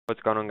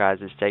What's going on, guys?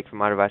 It's Jake from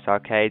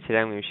IDeviceArcade. Today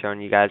I'm going to be showing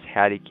you guys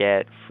how to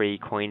get free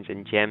coins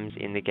and gems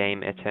in the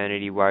game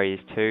Eternity Warriors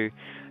 2.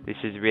 This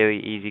is a really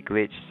easy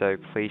glitch, so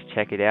please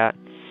check it out.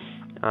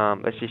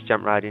 Let's just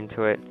jump right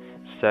into it.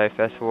 So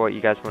first of all, what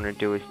you guys want to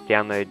do is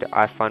download the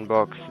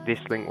iFunbox. This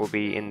link will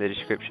be in the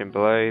description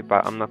below,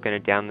 but I'm not going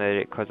to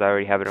download it because I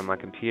already have it on my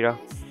computer.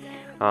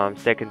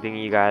 Second thing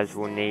you guys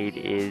will need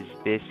is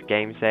this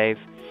game save.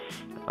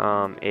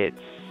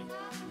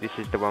 This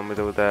is the one with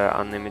all the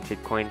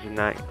unlimited coins and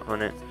that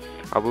on it.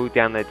 I will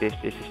download this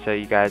just to show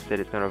you guys that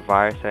it's not a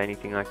virus or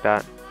anything like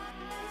that.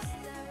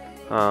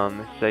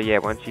 So yeah,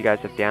 once you guys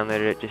have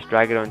downloaded it, just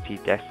drag it onto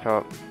your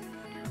desktop.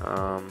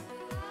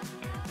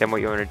 Then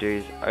what you want to do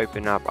is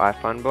open up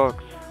iFunbox.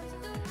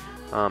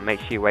 Make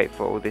sure you wait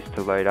for all this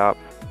to load up.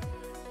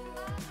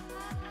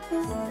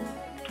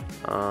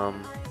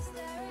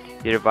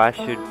 Your device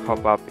should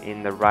pop up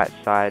in the right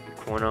side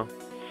corner.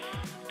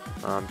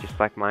 Just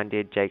like mine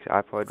did, Jake's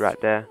iPod right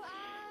there.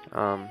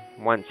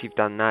 Once you've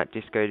done that,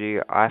 just go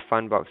to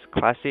iFunbox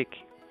Classic.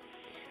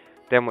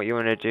 Then what you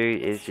want to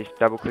do is just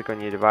double click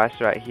on your device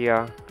right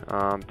here,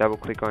 double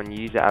click on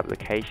user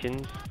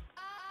applications,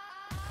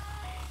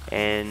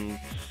 and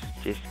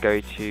just go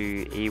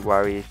to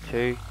Warriors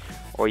 2,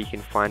 or you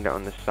can find it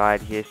on the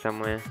side here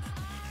somewhere,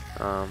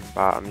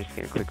 but I'm just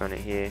going to click on it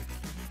here.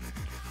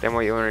 Then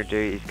what you want to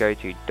do is go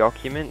to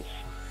Documents.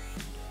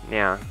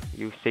 Now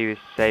you'll see this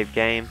save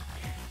game.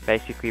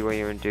 Basically what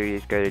you want to do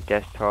is go to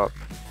Desktop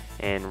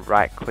and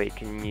right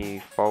click New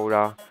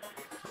Folder,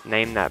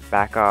 name that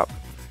Backup.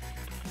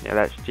 Now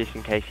that's just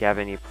in case you have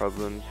any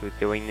problems with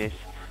doing this,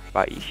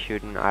 but you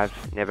shouldn't.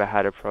 I've never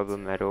had a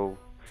problem at all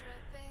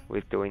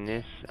with doing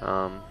this.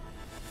 So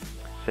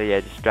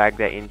yeah, just drag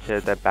that into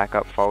the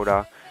backup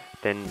folder,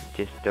 then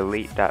just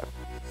delete that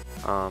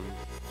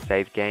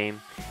save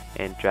game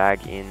and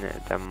drag in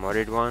the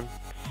modded one.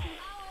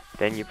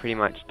 Then you're pretty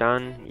much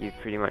done. You've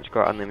pretty much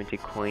got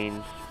unlimited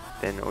coins.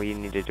 Then all you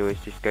need to do is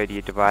just go to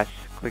your device,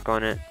 click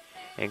on it,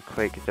 and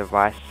click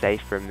Device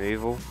Safe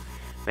Removal.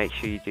 Make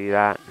sure you do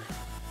that,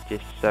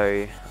 just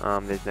so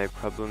there's no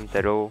problems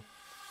at all.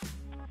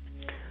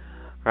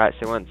 Right,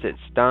 so once it's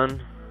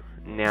done,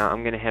 now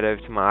I'm going to head over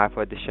to my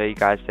iPod to show you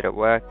guys that it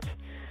worked.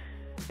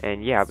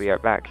 And yeah, I'll be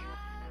right back.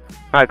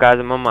 Alright guys,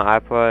 I'm on my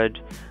iPod.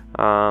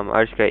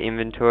 I just go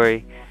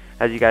inventory.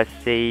 As you guys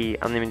see,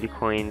 unlimited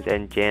coins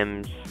and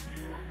gems.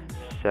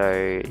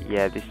 So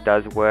yeah, this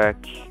does work.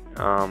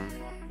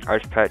 I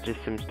just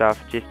purchased some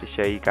stuff just to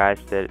show you guys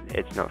that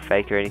it's not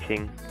fake or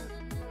anything.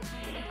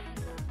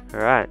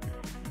 Alright,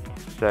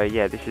 so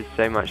yeah, this is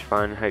so much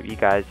fun. Hope you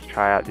guys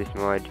try out this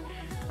mod.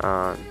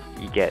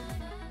 You get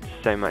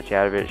so much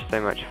out of it. It's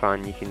so much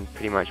fun. You can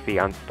pretty much be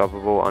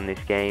unstoppable on this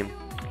game.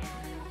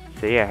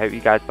 So yeah, hope you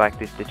guys like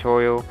this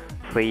tutorial.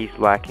 Please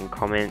like and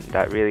comment.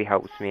 That really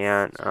helps me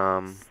out.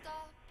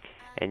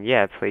 And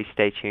yeah, please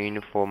stay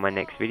tuned for my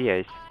next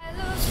videos.